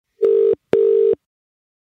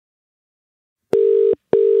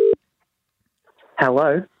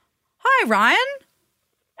Hello. Hi, Ryan.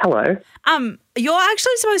 Hello. You're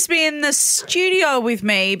actually supposed to be in the studio with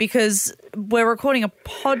me because we're recording a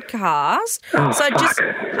podcast. Oh, so fuck.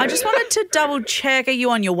 I just wanted to double check. Are you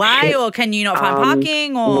on your way, or can you not find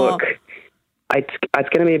parking? Or Look, it's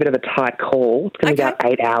going to be a bit of a tight call. It's going to be about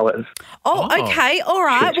 8 hours. Oh, okay, all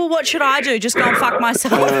right. Well, what should I do? Just go and fuck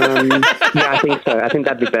myself? Yeah, I think so. I think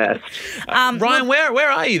that'd be best. Ryan, where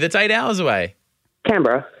are you? That's 8 hours away.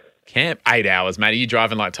 Canberra. Camp 8 hours, mate. Are you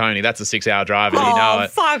driving like Tony? That's a 6-hour drive, and you know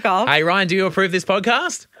it. Fuck off. Hey, Ryan, do you approve this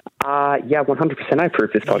podcast? Yeah, 100% I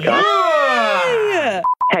approve this podcast. Yeah.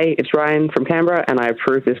 Hey, it's Ryan from Canberra, and I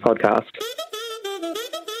approve this podcast.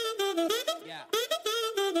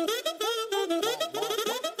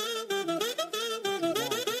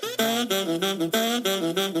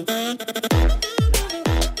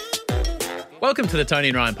 Welcome to the Tony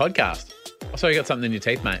and Ryan podcast. I saw you got something in your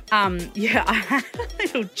teeth, mate. Yeah, I had a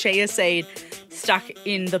little chia seed stuck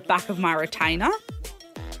in the back of my retainer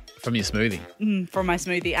From your smoothie. from my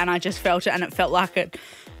smoothie, and I just felt it, and it felt like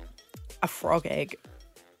a frog egg.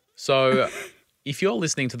 So if you're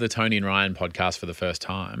listening to the Tony and Ryan podcast for the first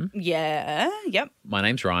time, Yeah, yep. my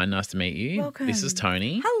name's Ryan. Nice to meet you. Welcome. This is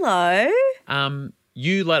Tony. Hello.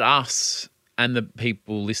 You let us and the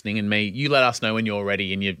people listening and me, you let us know when you're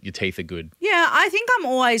ready and your teeth are good. Yeah, I think I'm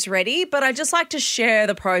always ready, but I just like to share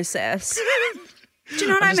the process. Do you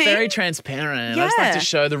know what I'm I just mean? very transparent. I just like Yeah. to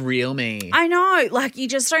show the real me. I know, like you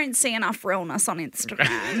just don't see enough realness on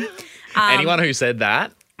Instagram. Anyone who said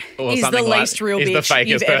that or is something the like least real is the bitch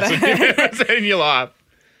you've fakest ever person you've ever seen in your life.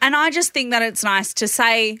 And I just think that it's nice to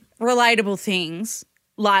say relatable things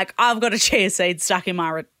like I've got a chia seed stuck in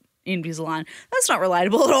my Invisalign. That's not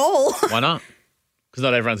relatable at all. Why not? Because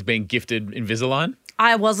not everyone's being gifted Invisalign.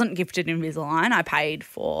 I wasn't gifted Invisalign. I paid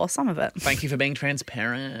for some of it. Thank you for being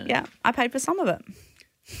transparent. Yeah, I paid for some of it.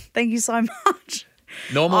 Thank you so much.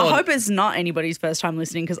 Normal. I hope it's not anybody's first time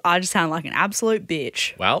listening because I just sound like an absolute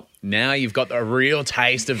bitch. Well, now you've got the real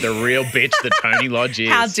taste of the real bitch that Tony Lodge is.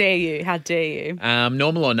 How dare you? How dare you?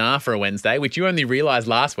 Normal or nah for a Wednesday, which you only realised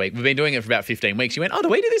last week. We've been doing it for about 15 weeks. You went, oh, do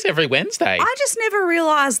we do this every Wednesday? I just never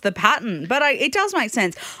realised the pattern, but it does make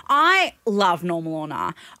sense. I love normal or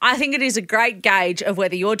nah. I think it is a great gauge of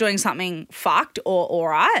whether you're doing something fucked or all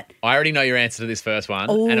right. I already know your answer to this first one,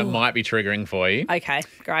 and it might be triggering for you. Okay,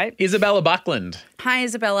 great. Isabella Buckland, Hi,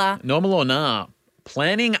 Isabella. normal or nah?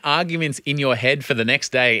 Planning arguments in your head for the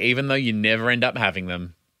next day, even though you never end up having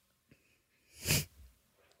them.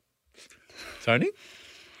 Tony?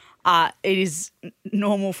 It is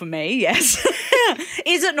normal for me, yes.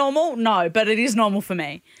 Is it normal? No, but it is normal for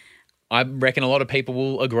me. I reckon a lot of people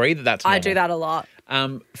will agree that that's normal. I do that a lot.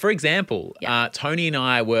 For example, Tony and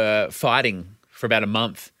I were fighting for about a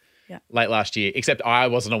month late last year, except I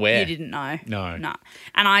wasn't aware. You didn't know? No.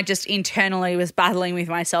 And I just internally was battling with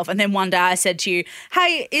myself. And then one day I said to you,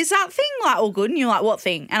 hey, is that thing like all good? And you're like, what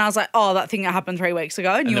thing? And I was like, oh, that thing that happened 3 weeks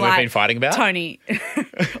ago. And you're then like, we've been fighting about? Tony,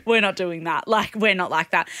 we're not doing that. Like, we're not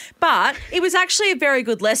like that. But it was actually a very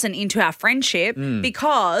good lesson into our friendship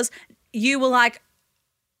because you were like,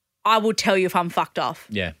 I will tell you if I'm fucked off.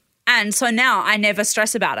 Yeah. And so now I never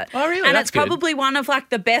stress about it. Oh, really? And That's it's good. probably one of like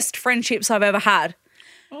the best friendships I've ever had.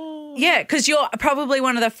 Oh. Yeah, because you're probably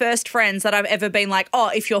one of the first friends that I've ever been like, oh,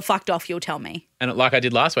 if you're fucked off, you'll tell me. And like I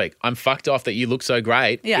did last week, I'm fucked off that you look so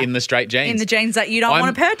great in the straight jeans. In the jeans that you don't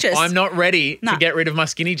want to purchase. I'm not ready No. to get rid of my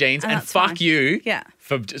skinny jeans, and that's fuck fine. you Yeah.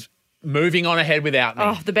 for just moving on ahead without me.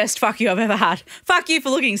 Oh, the best fuck you I've ever had. Fuck you for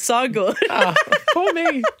looking so good. Poor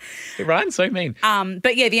me. Ryan's so mean.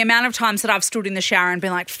 But yeah, the amount of times that I've stood in the shower and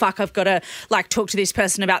been like, fuck, I've got to like talk to this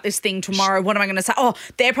person about this thing tomorrow. What am I going to say? Oh,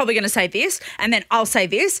 they're probably going to say this, and then I'll say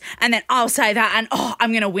this, and then I'll say that, and oh, I'm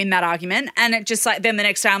going to win that argument. And it just like, then the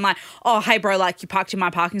next day I'm like, oh, hey bro, like you parked in my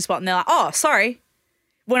parking spot, and they're like, oh, sorry.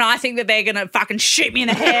 When I think that they're going to fucking shoot me in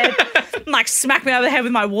the head, and, like smack me over the head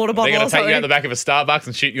with my water bottle They're going or to take you something. out the back of a Starbucks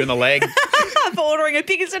and shoot you in the leg. For ordering a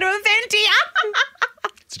pig instead of a venti.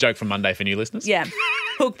 It's a joke from Monday for new listeners. Yeah,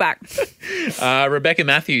 hook back. Rebecca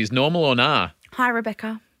Matthews, normal or nah? Hi,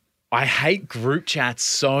 Rebecca. I hate group chats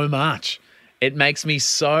so much. It makes me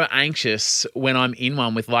so anxious when I'm in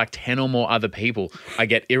one with like 10 or more other people. I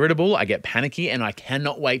get irritable, I get panicky, and I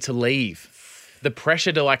cannot wait to leave. The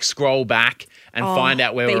pressure to like scroll back and find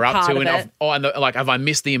out where be we're up part to, of and it. like, have I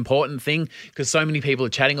missed the important thing? Because so many people are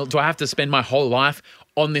chatting. Do I have to spend my whole life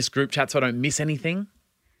on this group chat so I don't miss anything?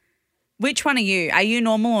 Which one are you? Are you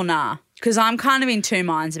normal or nah? Because I'm kind of in two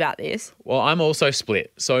minds about this. Well, I'm also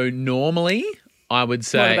split. So normally, I would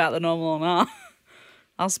say. What about the normal or nah?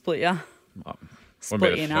 I'll split you. Won't be Split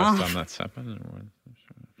the you first now. time that's happened.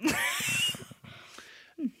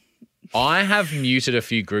 I have muted a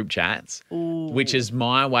few group chats which is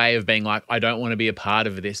my way of being like, I don't want to be a part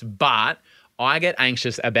of this. But I get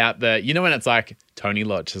anxious about when it's like Tony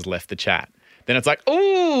Lodge has left the chat. Then it's like,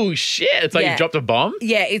 oh, shit. It's like you dropped a bomb.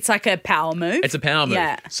 Yeah, it's like a power move. It's a power move.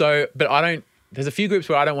 Yeah. So, but there's a few groups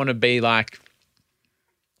where I don't want to be like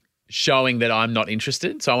showing that I'm not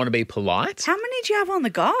interested. So I want to be polite. How many do you have on the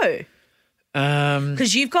go?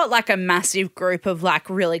 Because you've got like a massive group of like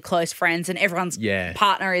really close friends and everyone's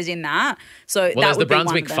partner is in that. So there's the would be one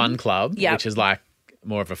Brunswick of them. Fun Club, Yep. which is like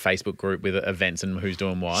more of a Facebook group with events and who's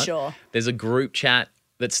doing what. Sure. There's a group chat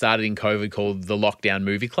that started in COVID called the Lockdown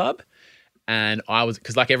Movie Club. And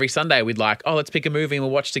because like every Sunday we'd like, let's pick a movie and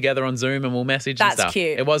we'll watch together on Zoom and we'll message and stuff. That's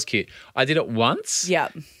cute. It was cute. I did it once.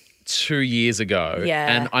 Yep. 2 years ago.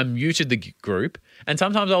 Yeah. And I muted the group. And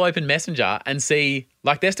sometimes I'll open Messenger and see,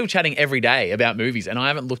 like, they're still chatting every day about movies. And I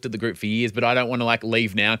haven't looked at the group for years, but I don't want to, like,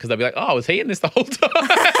 leave now because they'll be like, oh, was he in this the whole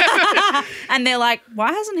time? And they're like,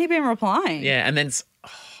 why hasn't he been replying? Yeah. And then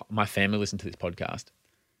my family listen to this podcast.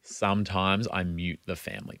 Sometimes I mute the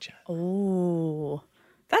family chat. Oh,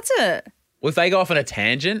 that's Well, if they go off on a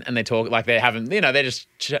tangent and they talk like they're having, they're just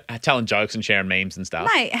telling jokes and sharing memes and stuff.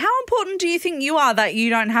 Mate, how important do you think you are that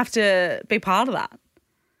you don't have to be part of that?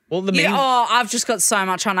 Well, the memes. I've just got so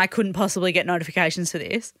much on. I couldn't possibly get notifications for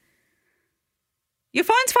this. Your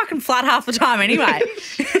phone's fucking flat half the time anyway.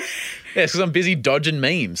 Yeah, it's because I'm busy dodging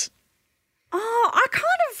memes. I kind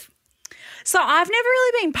of. So I've never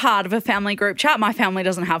really been part of a family group chat. My family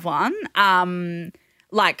doesn't have one.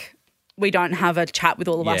 We don't have a chat with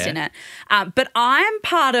all of us in it. But I'm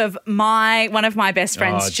part of one of my best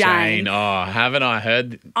friends, Jane. Oh, haven't I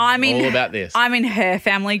heard all about this? I'm in her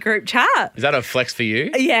family group chat. Is that a flex for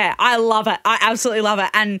you? Yeah, I love it. I absolutely love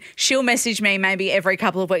it. And she'll message me maybe every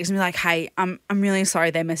couple of weeks and be like, hey, I'm really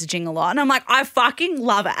sorry they're messaging a lot. And I'm like, I fucking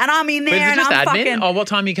love it. And I'm in there But is it just I'm admin? fucking... Oh, what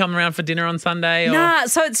time you come around for dinner on Sunday? Or... Nah,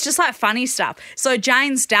 so it's just like funny stuff. So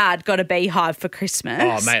Jane's dad got a beehive for Christmas.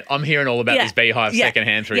 Oh, mate, I'm hearing all about this beehive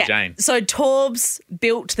secondhand through Jane. So Torbs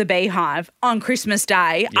built the beehive on Christmas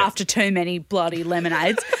Day after too many bloody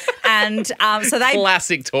lemonades. And so they...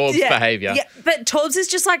 Classic Torbs behaviour. Yeah, but Torbs is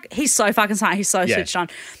just like, he's so fucking smart. He's so switched on.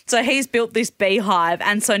 So he's built this beehive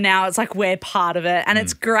and so now it's like we're part of it and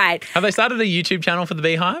it's great. Have they started a YouTube channel for the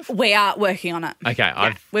beehive? We are working on it. Okay.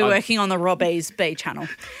 We're working on the Robbie's Bee channel.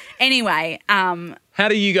 Anyway, how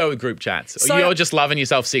do you go with group chats? So- You're just loving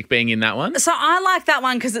yourself sick being in that one? so I like that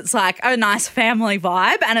one because it's like a nice family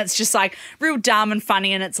vibe and it's just like real dumb and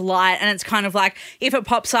funny and it's light and it's kind of like if it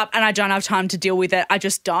pops up and I don't have time to deal with it, I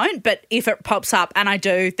just don't. But if it pops up and I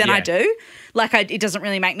do, then I do. Like it doesn't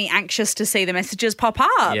really make me anxious to see the messages pop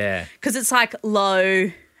up. Yeah. Because it's like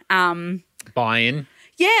low... Buy-in?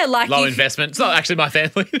 yeah, like... Low investment? It's not actually my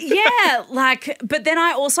family. Yeah, like... But then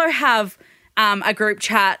I also have... a group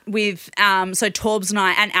chat with so Torbs and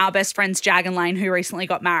I and our best friends Jag and Lane who recently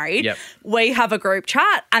got married. Yep. We have a group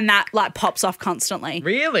chat and that like pops off constantly.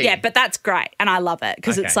 Really? Yeah, but that's great and I love it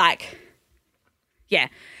because it's like, yeah.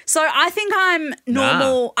 So I think I'm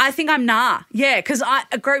normal. I think I'm Yeah, because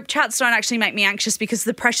group chats don't actually make me anxious because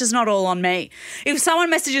the pressure's not all on me. If someone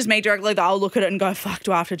messages me directly, I'll look at it and go, fuck,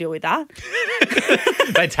 do I have to deal with that?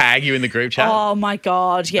 They tag you in the group chat? Oh, my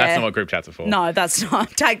God, yeah. That's not what group chats are for. No, that's not.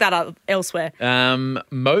 Take that up elsewhere.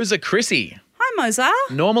 Moza Chrissy. Hi, Moza.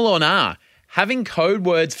 Normal or nah? Having code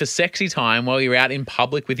words for sexy time while you're out in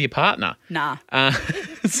public with your partner. Nah.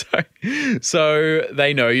 So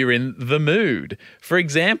they know you're in the mood. For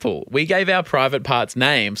example, we gave our private parts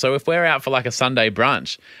names. So if we're out for like a Sunday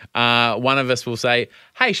brunch, one of us will say,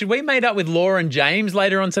 hey, should we meet up with Laura and James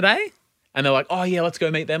later on today? And they're like, oh, yeah, let's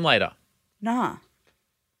go meet them later. Nah.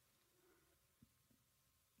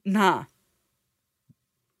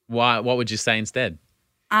 Why? What would you say instead?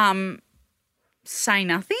 Say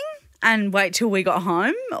nothing and wait till we got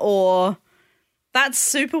home, or that's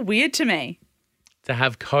super weird to me. To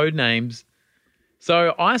have code names.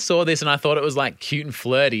 So I saw this and I thought it was like cute and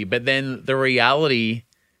flirty, but then the reality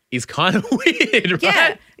is kind of weird,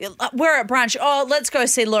 right? Yeah, we're at brunch. Oh, let's go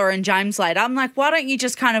see Laura and James later. I'm like, why don't you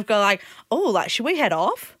just kind of go like, oh, like, should we head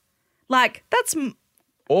off? Like, that's...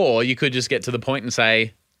 Or you could just get to the point and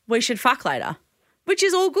say... we should fuck later, which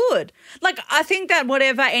is all good. Like, I think that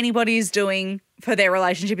whatever anybody is doing for their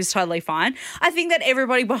relationship is totally fine. I think that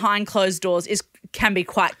everybody behind closed doors can be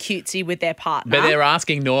quite cutesy with their partner. But they're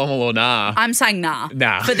asking normal or nah. I'm saying nah.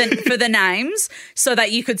 Nah. For the names, so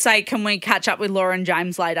that you could say, can we catch up with Laura and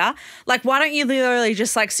James later? Like, why don't you literally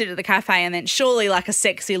just like sit at the cafe and then surely like a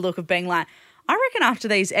sexy look of being like, I reckon after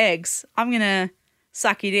these eggs, I'm going to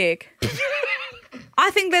suck your dick.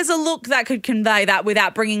 I think there's a look that could convey that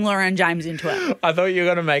without bringing Laura and James into it. I thought you were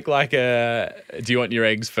going to make like a, do you want your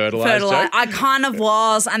eggs fertilised joke? I kind of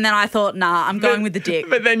was, and then I thought, nah, I'm going with the dick.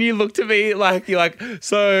 But then you looked at me like, you're like,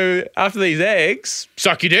 so after these eggs,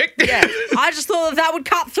 suck your dick? Yeah, I just thought that would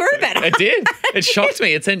cut through better. It did. It shocked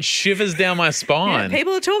me. It sent shivers down my Yeah, spine.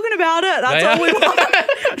 people are talking about it. That's all we want.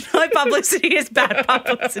 No publicity is bad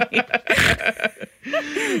publicity.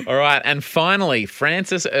 All right. And finally,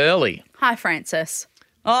 Francis Early. Hi, Francis.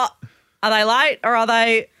 Oh, are they late or are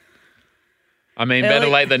they... I mean, better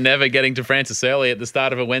late than never getting to Francis Early at the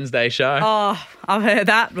start of a Wednesday show. Oh, I've heard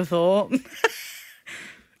that before.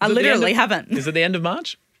 I literally haven't. Is it the end of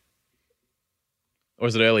March? Or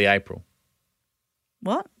is it early April?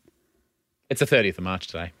 What? It's the 30th of March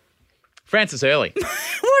today. Francis Early. What does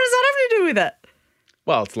that have to do with it?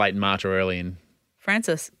 Well, it's late in March or early in...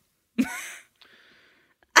 Francis.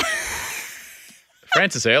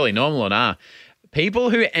 Francis Early, normal or nah? People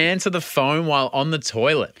who answer the phone while on the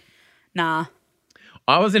toilet. Nah.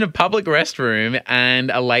 I was in a public restroom and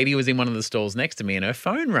a lady was in one of the stalls next to me and her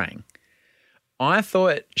phone rang. I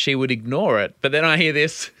thought she would ignore it, but then I hear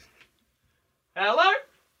this. Hello?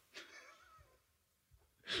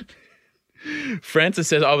 Francis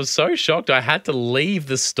says, I was so shocked I had to leave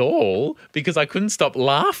the stall because I couldn't stop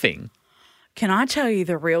laughing. Can I tell you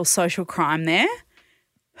the real social crime there?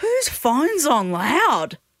 Whose phone's on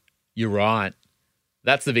loud? You're right.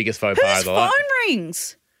 That's the biggest faux pas Whose of the lot. phone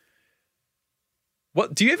rings?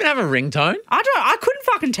 What? Do you even have a ringtone? I couldn't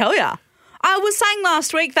fucking tell you. I was saying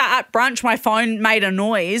last week that at brunch my phone made a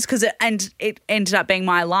noise because it ended up being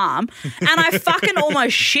my alarm, and I fucking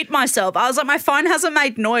almost shit myself. I was like, my phone hasn't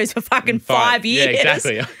made noise for fucking 5 years. Yeah,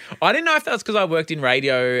 exactly. I didn't know if that was because I worked in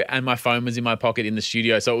radio and my phone was in my pocket in the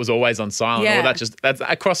studio, so it was always on silent. Yeah. Or that's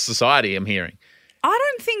across society. I'm hearing. I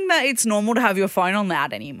don't think that it's normal to have your phone on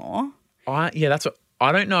loud anymore. That's what.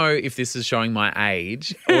 I don't know if this is showing my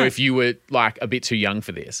age or if you were like a bit too young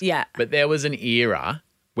for this. Yeah. But there was an era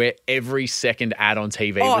where every second ad on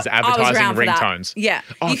TV was I was advertising around for that. ringtones. Yeah.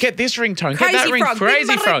 Oh, get this ringtone. Crazy Get that ring. frog.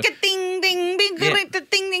 Crazy frog. Ding, ding, ding, Yeah. ding,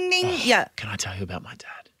 ding, ding. Yeah. Can I tell you about my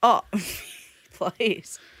dad? Oh,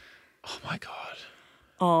 please. Oh, my God.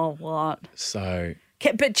 Oh, what? So...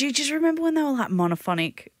 But do you just remember when they were like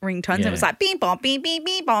monophonic ringtones? Yeah. It was like beep, bop, beep, beep,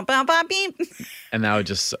 beep, bop, bop, bop, beep. And that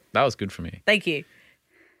was good for me. Thank you.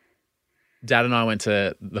 Dad and I went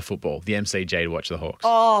to the football, the MCG, to watch the Hawks.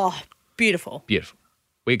 Oh, beautiful. Beautiful.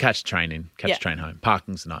 We catch a train a train home.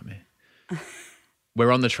 Parking's a nightmare. We're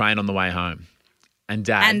on the train on the way home. And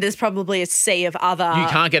Dad... And there's probably a sea of other... You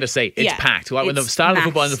can't get a seat. It's yeah, packed. Like when the it's start of the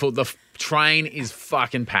football mass. and the train is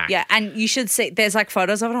fucking packed. Yeah, and you should see, there's like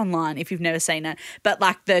photos of it online if you've never seen it, but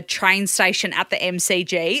like the train station at the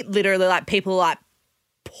MCG, literally like people like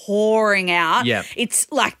pouring out. Yeah. It's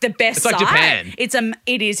like the best It's like sight. Japan. It's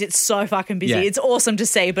so fucking busy. Yeah. It's awesome to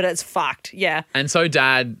see, but it's fucked. Yeah. And so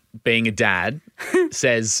Dad, being a dad,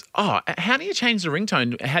 says, how do you change the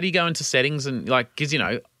ringtone? How do you go into settings and like, because, you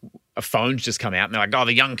know, a phone's just come out and they're like,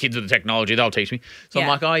 the young kids with the technology, they'll teach me. So I'm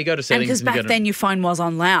like, you go to settings. And because back then your phone was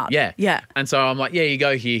on loud. Yeah. Yeah. And so I'm like, you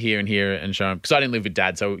go here, and here and show them. Because I didn't live with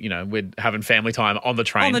Dad, so, you know, we're having family time on the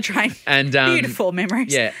train. On the train. And beautiful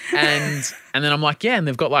memories. Yeah. And then I'm like, and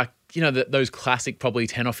they've got like, you know, those classic probably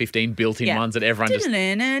 10 or 15 built-in ones that everyone just...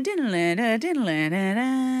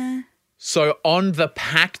 So on the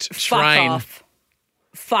packed train...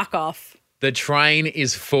 Fuck off. The train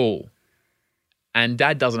is full. And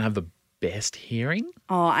Dad doesn't have the best hearing.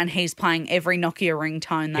 Oh, and he's playing every Nokia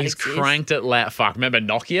ringtone that He's exists. cranked it loud. Fuck, remember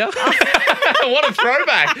Nokia? What a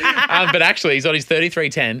throwback. But actually, he's on his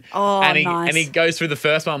 3310. Oh, and nice. And he goes through the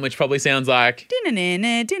first one, which probably sounds like... Oh,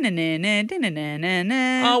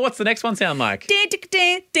 what's the next one sound like?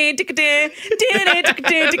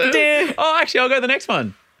 Oh, actually, I'll go to the next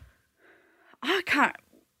one. I can't...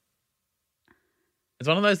 It's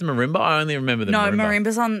one of those marimba. I only remember the No, marimba.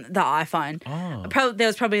 marimba's on the iPhone. Oh. There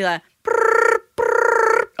was probably like...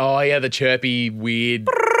 Oh, yeah, the chirpy, weird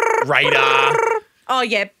radar. Oh,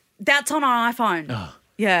 yeah, that's on an iPhone. Oh.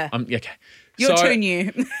 Yeah. Okay. You're So, too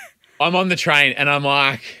new. I'm on the train and I'm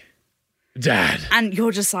like, Dad. And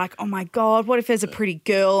you're just like, oh, my God, what if there's a pretty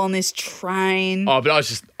girl on this train? Oh, but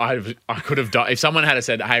I could have done, if someone had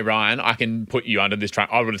said, hey, Ryan, I can put you under this train,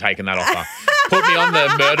 I would have taken that offer. Put me on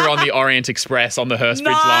the Murder on the Orient Express on the Hurstbridge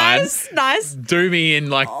line. Nice. Do me in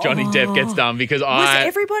like Johnny Depp gets done because Was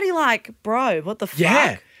everybody like, bro, what the fuck?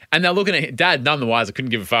 Yeah. And they're looking at Dad, none the wiser,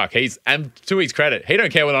 couldn't give a fuck. And to his credit, he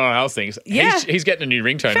don't care what anyone else thinks. Yeah. He's getting a new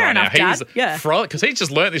ringtone Fair right enough, now. Dad. Yeah. Because he's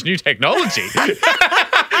just learnt this new technology.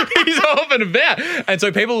 He's off and about. And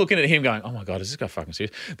so people looking at him going, oh my God, is this guy fucking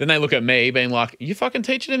serious? Then they look at me being like, are you fucking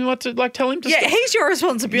teaching him what to like tell him to stop? he's your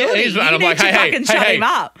responsibility. Yeah, and I'm like, hey, shut him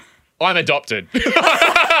up. I'm adopted.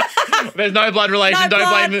 There's no blood relation.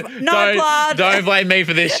 Don't blame me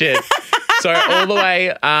for this shit. So all the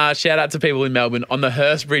way, shout out to people in Melbourne on the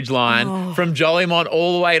Hurst Bridge line from Jolimont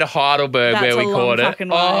all the way to Heidelberg where we caught it.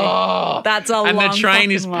 That's a long And the train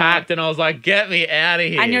fucking is packed and I was like, get me out of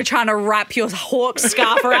here. And you're trying to wrap your hawk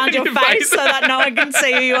scarf around your face so that no one can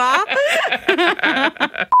see who you are.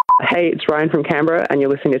 Hey, it's Ryan from Canberra, and you're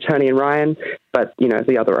listening to Tony and Ryan, but, you know,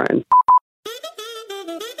 the other Ryan.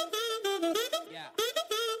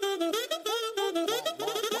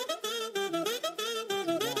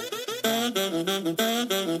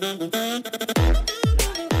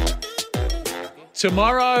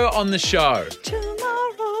 Tomorrow on the show,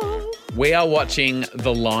 we are watching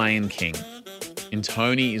The Lion King. And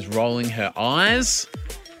Tony is rolling her eyes.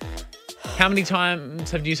 How many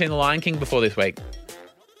times have you seen The Lion King before this week?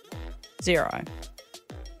 0.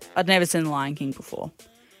 I'd never seen The Lion King before.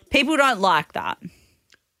 People don't like that.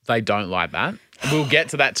 They don't like that. We'll get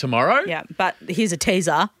to that tomorrow. Yeah, but here's a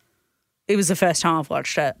teaser. It was the first time I've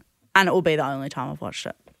watched it, and it will be the only time I've watched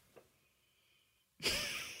it.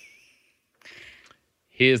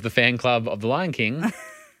 Here's the fan club of The Lion King,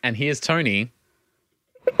 and here's Tony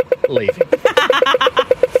leaving.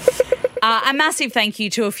 A massive thank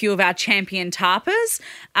you to a few of our champion tarpers,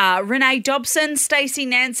 Renee Dobson, Stacey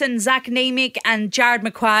Nansen, Zach Nemick, and Jared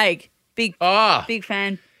McQuaig. Big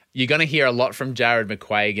fan. You're going to hear a lot from Jared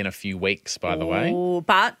McQuaig in a few weeks, by the way.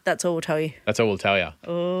 But that's all we'll tell you. That's all we'll tell you.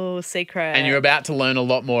 Oh, secret. And you're about to learn a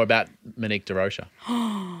lot more about Monique DeRocha.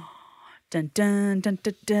 Dun, dun, dun,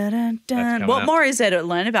 dun, dun, dun. What more is there to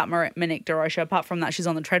learn about Monique DeRocha apart from that she's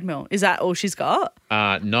on the treadmill? Is that all she's got?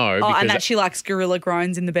 No. Oh, and that she likes gorilla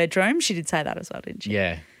groans in the bedroom? She did say that as well, didn't she?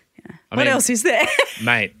 Yeah. What else is there?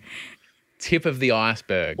 Mate, tip of the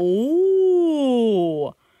iceberg.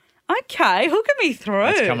 Ooh. Okay, hooking me through.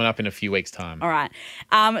 That's coming up in a few weeks' time. All right.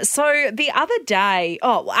 So the other day,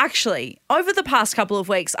 actually, over the past couple of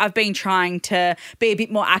weeks, I've been trying to be a bit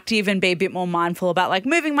more active and be a bit more mindful about like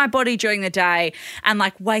moving my body during the day and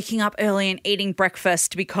like waking up early and eating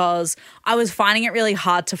breakfast because I was finding it really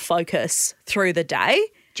hard to focus through the day.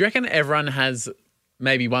 Do you reckon everyone has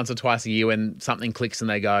maybe once or twice a year when something clicks and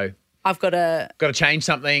they go, I've got to change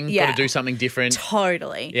something, got to do something different.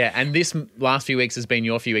 Totally. Yeah, and this last few weeks has been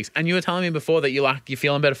your few weeks. And you were telling me before that you're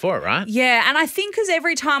feeling better for it, right? Yeah, and I think because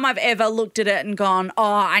every time I've ever looked at it and gone,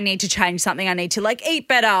 I need to change something, I need to like eat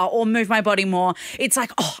better or move my body more, it's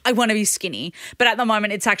like, I want to be skinny. But at the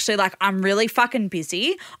moment, it's actually like I'm really fucking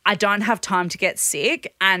busy. I don't have time to get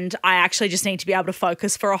sick and I actually just need to be able to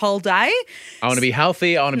focus for a whole day. I want to be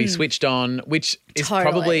healthy. I want to be switched on, which is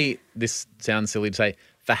probably, this sounds silly to say,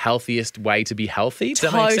 the healthiest way to be healthy. Does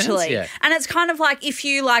that make sense? Yeah. And it's kind of like if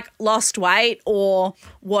you like lost weight or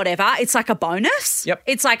whatever, it's like a bonus. Yep.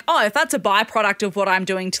 It's like, if that's a byproduct of what I'm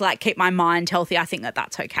doing to like keep my mind healthy, I think that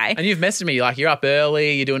that's okay. And you've messaged me like you're up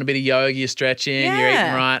early, you're doing a bit of yoga, you're stretching, you're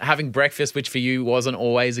eating right, having breakfast, which for you wasn't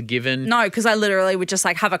always a given. No, because I literally would just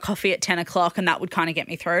like have a coffee at 10 o'clock and that would kind of get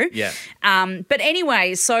me through. Yeah. But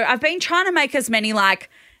anyway, so I've been trying to make as many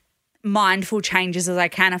like mindful changes as I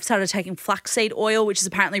can. I've started taking flaxseed oil, which is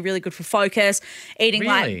apparently really good for focus, eating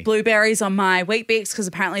like blueberries on my Wheat Bix because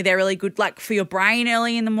apparently they're really good like for your brain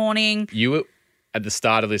early in the morning. You were at the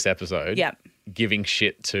start of this episode giving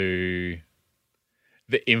shit to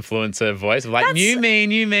the influencer voice of like, new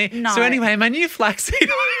me. No. So anyway, my new flaxseed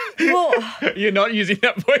oil. Well, you're not using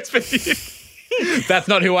that voice for you. That's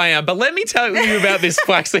not who I am. But let me tell you about this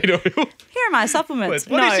flaxseed oil. Here are my supplements.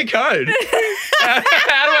 What is your code? How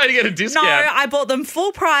do I get a discount? No, I bought them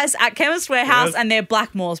full price at Chemist Warehouse and they're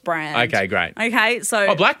Blackmore's brand. Okay, great. Okay,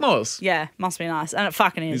 so... Blackmore's? Yeah, must be nice. And it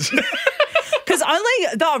fucking is. Because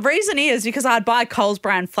the reason is because I'd buy Coles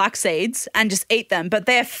brand flax seeds and just eat them, but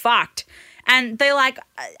they're fucked. And they're like,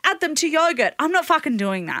 add them to yogurt. I'm not fucking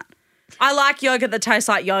doing that. I like yogurt that tastes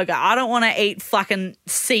like yogurt. I don't want to eat fucking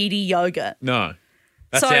seedy yogurt. No.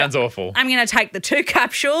 That sounds awful. I'm going to take the 2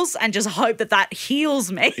 capsules and just hope that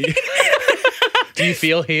heals me. Do you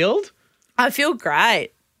feel healed? I feel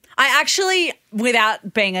great. I actually,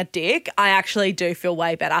 without being a dick, I actually do feel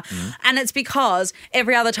way better. And it's because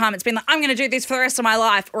every other time it's been like, I'm going to do this for the rest of my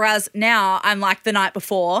life. Whereas now I'm like the night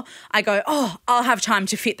before, I go, I'll have time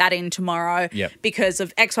to fit that in tomorrow because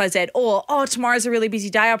of X, Y, Z. Or, tomorrow's a really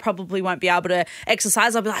busy day. I probably won't be able to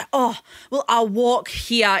exercise. I'll be like, I'll walk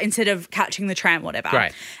here instead of catching the tram, whatever.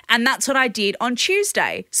 Right. And that's what I did on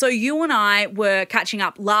Tuesday. So you and I were catching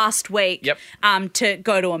up last week to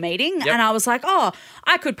go to a meeting. And I was like,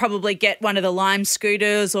 I could probably get one of the Lime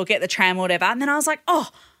scooters or get the tram or whatever. And then I was like, oh,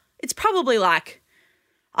 it's probably like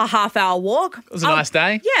a half-hour walk. It was a nice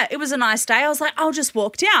day. Yeah, it was a nice day. I was like, I'll just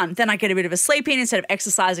walk down. Then I get a bit of a sleep in instead of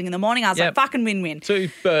exercising in the morning. I was like, fucking win-win. 2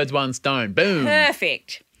 birds, 1 stone. Boom.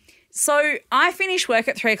 Perfect. So I finish work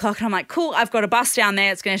at 3 o'clock and I'm like, cool, I've got a bus down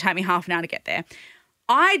there. It's going to take me half an hour to get there.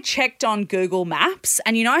 I checked on Google Maps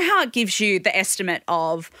and you know how it gives you the estimate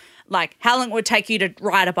of like how long it would take you to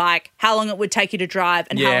ride a bike, how long it would take you to drive,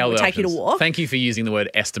 and how long it would take you to walk. Thank you for using the word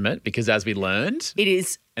estimate because as we learned, it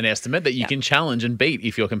is an estimate that you can challenge and beat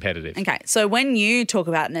if you're competitive. Okay, so when you talk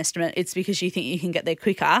about an estimate, it's because you think you can get there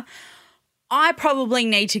quicker. I probably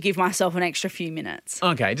need to give myself an extra few minutes.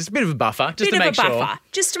 Okay, just a bit of a buffer, just to make sure.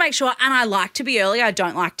 Just to make sure. And I like to be early. I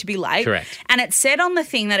don't like to be late. Correct. And it said on the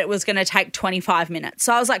thing that it was going to take 25 minutes.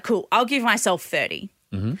 So I was like, cool, I'll give myself 30.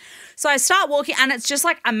 Mm-hmm. So I start walking and it's just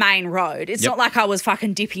like a main road. It's not like I was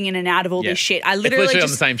fucking dipping in and out of all this shit. It's literally on the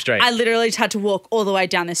same street. I literally just had to walk all the way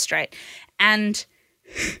down this street. And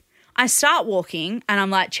I start walking and I'm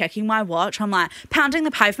like checking my watch. I'm like pounding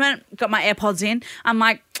the pavement, got my AirPods in. I'm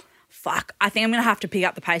like, fuck, I think I'm going to have to pick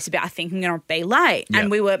up the pace a bit. I think I'm going to be late. Yep. And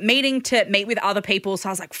we were meeting to meet with other people. So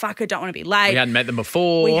I was like, fuck, I don't want to be late. We hadn't met them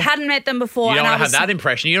before. You don't want to have that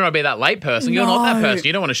impression. You don't want to be that late person. You're not that person.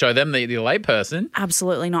 You don't want to show them the late person.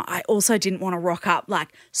 Absolutely not. I also didn't want to rock up like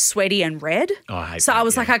sweaty and red. Oh, I hate so that, I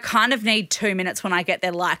was like, I kind of need 2 minutes when I get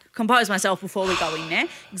there, like compose myself before we go in there.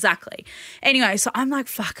 Exactly. Anyway, so I'm like,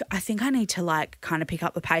 fuck, I think I need to like kind of pick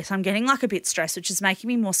up the pace. I'm getting like a bit stressed, which is making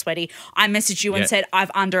me more sweaty. I messaged you and said, I've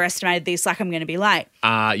underestimated this. Like I'm going to be late.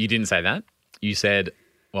 You didn't say that. You said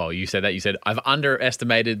that. You said, I've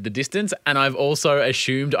underestimated the distance and I've also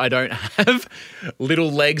assumed I don't have little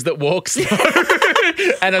legs that walk slow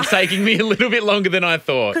and it's taking me a little bit longer than I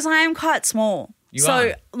thought. Because I am quite small. You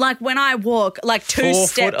are. Like when I walk, like 2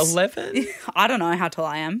 steps. 4'11"? I don't know how tall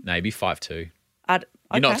I am. Maybe 5'2". Okay.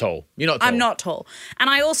 You're not tall. I'm not tall. And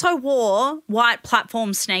I also wore white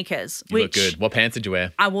platform sneakers. You look good. What pants did you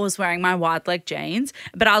wear? I was wearing my wide leg jeans,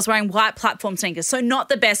 but I was wearing white platform sneakers. So not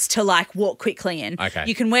the best to like walk quickly in. Okay.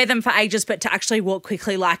 You can wear them for ages, but to actually walk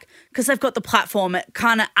quickly, like, because they've got the platform, it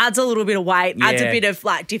kind of adds a little bit of weight, adds a bit of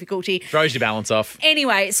like difficulty. Throws your balance off.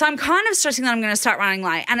 Anyway, so I'm kind of stressing that I'm going to start running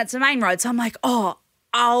late and it's a main road. So I'm like, oh,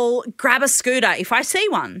 I'll grab a scooter if I see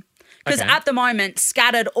one. Because at the moment,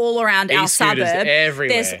 scattered all around our suburb,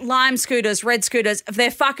 everywhere. There's lime scooters, red scooters, they're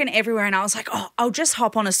fucking everywhere. And I was like, oh, I'll just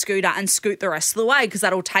hop on a scooter and scoot the rest of the way because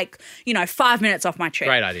that'll take, 5 minutes off my trip.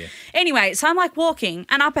 Great idea. Anyway, so I'm like walking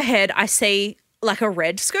and up ahead I see like a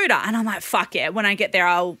red scooter and I'm like, fuck yeah, when I get there,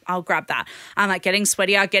 I'll grab that. I'm like getting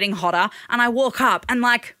sweatier, getting hotter. And I walk up and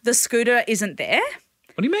like the scooter isn't there.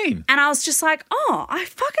 What do you mean? And I was just like, oh, I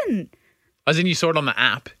fucking... As in you saw it on the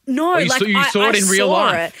app? No, you saw it in real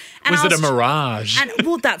life. Was it a mirage?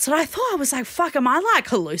 Well, that's what I thought. I was like, fuck, am I like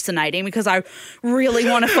hallucinating because I really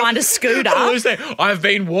want to find a scooter? I've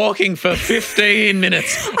been walking for 15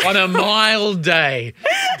 minutes on a mild day.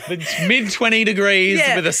 It's mid-20 degrees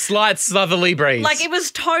with a slight southerly breeze. Like it was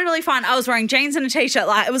totally fine. I was wearing jeans and a T-shirt.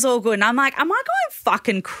 Like it was all good. And I'm like, am I going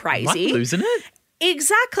fucking crazy? Am I losing it?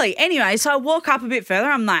 Exactly. Anyway, so I walk up a bit further.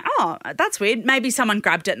 I'm like, oh, that's weird. Maybe someone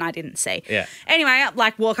grabbed it and I didn't see. Yeah. Anyway, I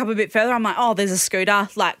like walk up a bit further. I'm like, oh, there's a scooter.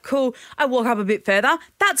 Like, cool. I walk up a bit further.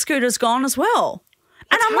 That scooter's gone as well.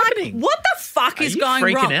 What's I'm happening? Like, what the fuck is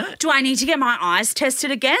going wrong? Out? Do I need to get my eyes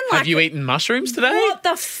tested again? Like, have you eaten mushrooms today? What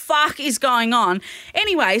the fuck is going on?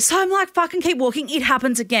 Anyway, so I'm like, fucking keep walking. It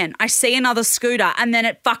happens again. I see another scooter and then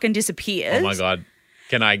it fucking disappears. Oh my God.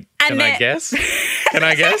 Can I guess? Can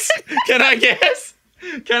I guess? Can I guess?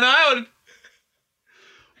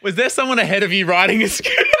 Was there someone ahead of you riding a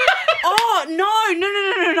scooter? Oh,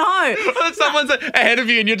 no. Someone's ahead of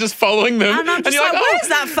you and you're just following them. And I'm just like, where's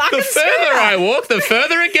that fucking The further scooter? I walk, the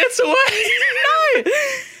further it gets away. No.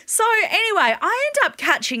 So anyway, I end up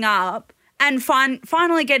catching up and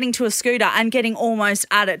finally getting to a scooter and getting almost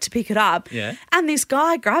at it to pick it up. Yeah. And this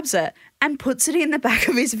guy grabs it and puts it in the back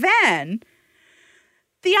of his van.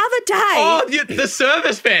 The other day... Oh, the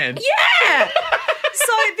service van. Yeah.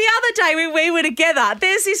 So the other day when we were together,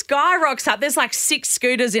 there's this guy rocks up. There's like 6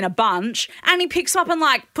 scooters in a bunch and he picks them up and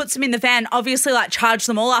like puts them in the van, obviously like charge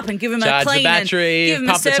them all up and give them a clean. The battery, and give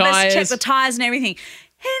them a service, check the tyres and everything.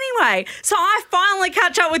 Anyway, so I finally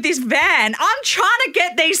catch up with this van. I'm trying to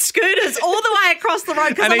get these scooters all the way across the road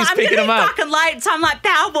because I'm going to be fucking late. So I'm like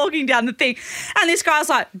power walking down the thing. And this guy's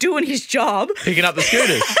like doing his job. Picking up the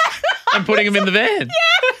scooters and putting them in the van. Yeah.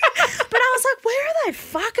 But I was like, where are they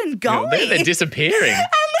fucking going? They're disappearing.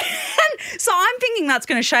 So I'm thinking that's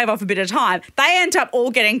going to shave off a bit of time. They end up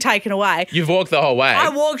all getting taken away. You've walked the whole way. I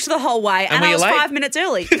walked the whole way and I was 5 minutes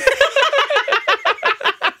early.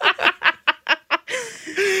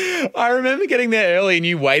 I remember getting there early and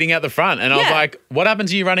you waiting out the front, and I was Yeah. like, "What happened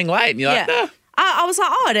to you running late?" And you're like, Yeah. "Nah." I was like,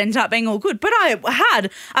 oh, it ended up being all good. But I had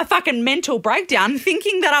a fucking mental breakdown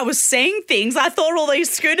thinking that I was seeing things. I thought all these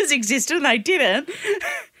scooters existed and they didn't.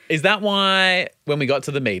 Is that why when we got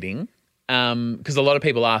to the meeting, because a lot of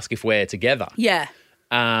people ask if we're together. Yeah.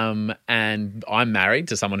 And I'm married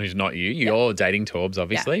to someone who's not you. You're dating Torbs,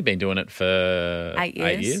 obviously. Yeah. Been doing it for 8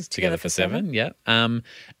 years. Together for 7. Yeah. And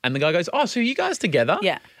the guy goes, "Oh, so are you guys together?"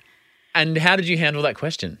 Yeah. And how did you handle that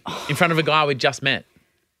question in front of a guy we'd just met?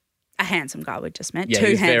 A handsome guy we just met. Yeah,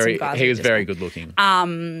 Two handsome guys. He we was just very met. good looking.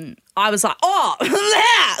 I was like, oh,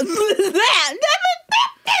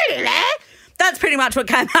 that's pretty much what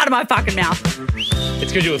came out of my fucking mouth.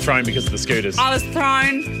 It's because you were thrown because of the scooters. I was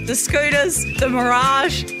thrown, the scooters, the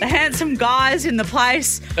mirage, the handsome guys in the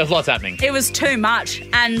place. There's lots happening. It was too much.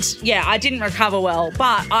 And yeah, I didn't recover well,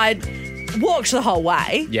 but I walked the whole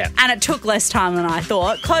way. Yeah. And it took less time than I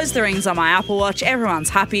thought. Closed the rings on my Apple Watch. Everyone's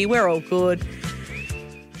happy. We're all good.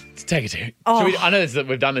 Let's take it to. Oh. I know that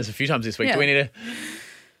we've done this a few times this week. Yeah. Do we need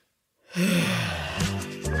to?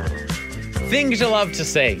 Things you love to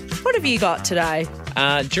see. What have you got today?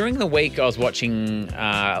 During the week, I was watching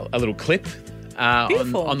a little clip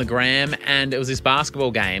Beautiful. on the gram, and it was this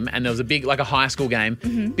basketball game, and there was a high school game,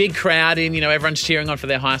 Mm-hmm. big crowd in, everyone's cheering on for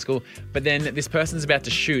their high school, but then this person's about to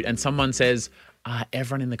shoot, and someone says,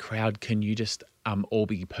 everyone in the crowd, can you just all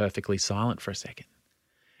be perfectly silent for a second?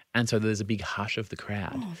 And so there's a big hush of the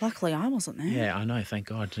crowd. Oh, luckily I wasn't there. Yeah, I know, thank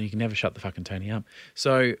God. You can never shut the fucking Tony up.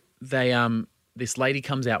 So they, this lady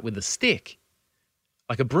comes out with a stick,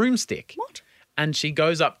 like a broomstick. What? And she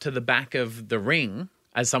goes up to the back of the ring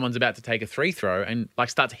as someone's about to take a free throw and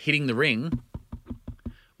starts hitting the ring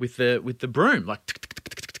with the broom.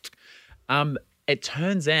 It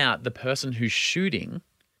turns out the person who's shooting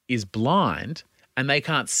is blind and they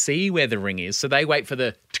can't see where the ring is. So they wait for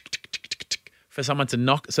for someone to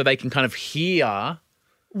knock so they can kind of hear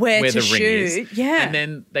Where where to the ring shoot. is. Yeah. And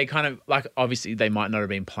then they kind of obviously they might not have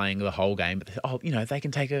been playing the whole game, but they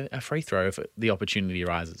can take a free throw if the opportunity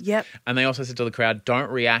arises. Yep. And they also said to the crowd, don't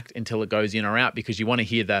react until it goes in or out because you want to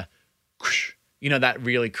hear the whoosh, that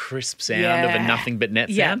really crisp sound of a Yeah. nothing but net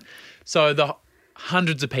Yeah. sound. So the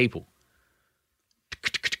hundreds of people,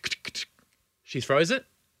 she throws it,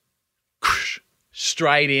 whoosh,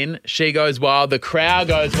 straight in. She goes wild. The crowd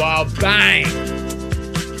goes wild. Bang.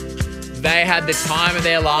 They had the time of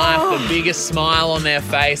their life, the biggest smile on their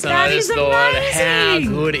face, and That I just is thought, how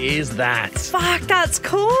amazing. good is that? Fuck, that's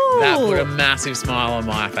cool. That put a massive smile on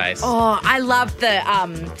my face. Oh, I love the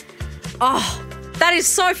that is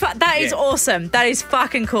so fun. That is Yeah. awesome. That is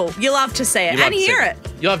fucking cool. You love to see it You love and to see hear it.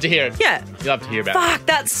 You love to hear it. Yeah. You love to hear about it. Fuck,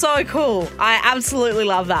 that's so cool. I absolutely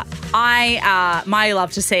love that. My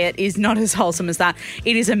love to see it is not as wholesome as that.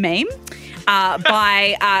 It is a meme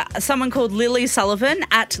by someone called Lily Sullivan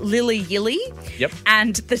at Lily Yilly. Yep.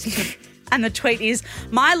 And the tweet is,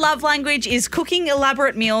 my love language is cooking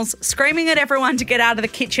elaborate meals, screaming at everyone to get out of the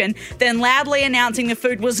kitchen, then loudly announcing the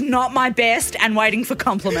food was not my best and waiting for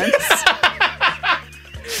compliments.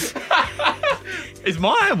 Is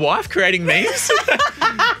my wife creating memes?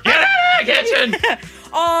 Get out of the kitchen!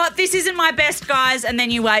 Oh, this isn't my best, guys. And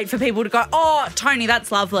then you wait for people to go, oh, Tony,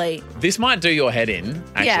 that's lovely. This might do your head in,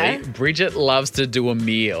 actually. Yeah. Bridget loves to do a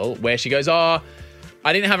meal where she goes,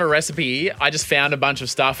 I didn't have a recipe. I just found a bunch of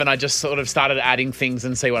stuff and I just sort of started adding things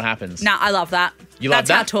and see what happens. No, I love that. You love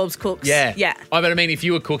that? That's how Torbs cooks. Yeah. Yeah. But I mean, if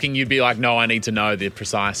you were cooking, you'd be like, no, I need to know the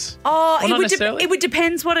precise. Oh, Well, not necessarily. it would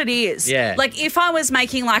depends what it is. Yeah. Like if I was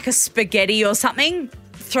making like a spaghetti or something,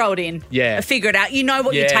 throw it in. Yeah. Figure it out. You know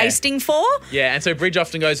what you're Yeah. tasting for. Yeah, and so Bridge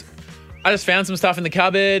often goes, I just found some stuff in the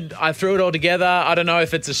cupboard. I threw it all together. I don't know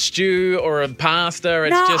if it's a stew or a pasta.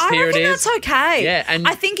 It's No, just I here it reckon is. that's okay. Yeah, and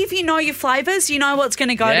I think if you know your flavours, you know what's going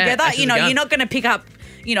to go Yeah, together. that's You just know, a gun. you're not going to pick up,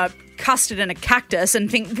 custard and a cactus and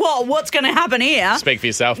think, whoa, what's going to happen here? Speak for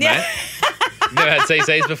yourself, mate. Never had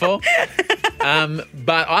CCs before.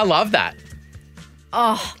 But I love that.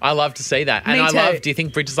 Oh, I love to see that. And Me I too. love, do you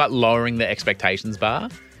think Bridge is like lowering the expectations bar?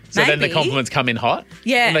 So then the Maybe. compliments come in hot?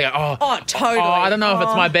 Yeah. And they go, Oh, totally. I don't know if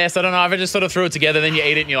it's Oh. my best. I don't know if I just sort of threw it together. Then you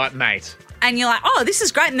eat it and you're like, mate. and you're like, oh, this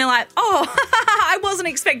is great. And they're like, oh, I wasn't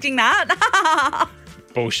expecting that.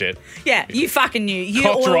 Bullshit. Yeah, you fucking knew. You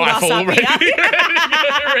Cocked oiled us rifle up ready, here.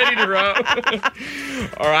 ready to roll.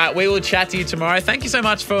 All right, we will chat to you tomorrow. Thank you so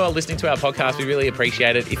much for listening to our podcast. We really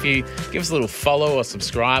appreciate it. If you give us a little follow or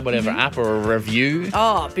subscribe, whatever app, or a review,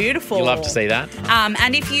 Oh, beautiful. you love to see that.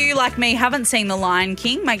 And if you, like me, haven't seen The Lion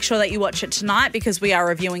King, make sure that you watch it tonight because we are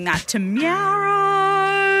reviewing that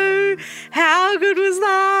tomorrow. How good was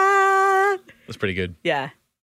that? That's pretty good. Yeah.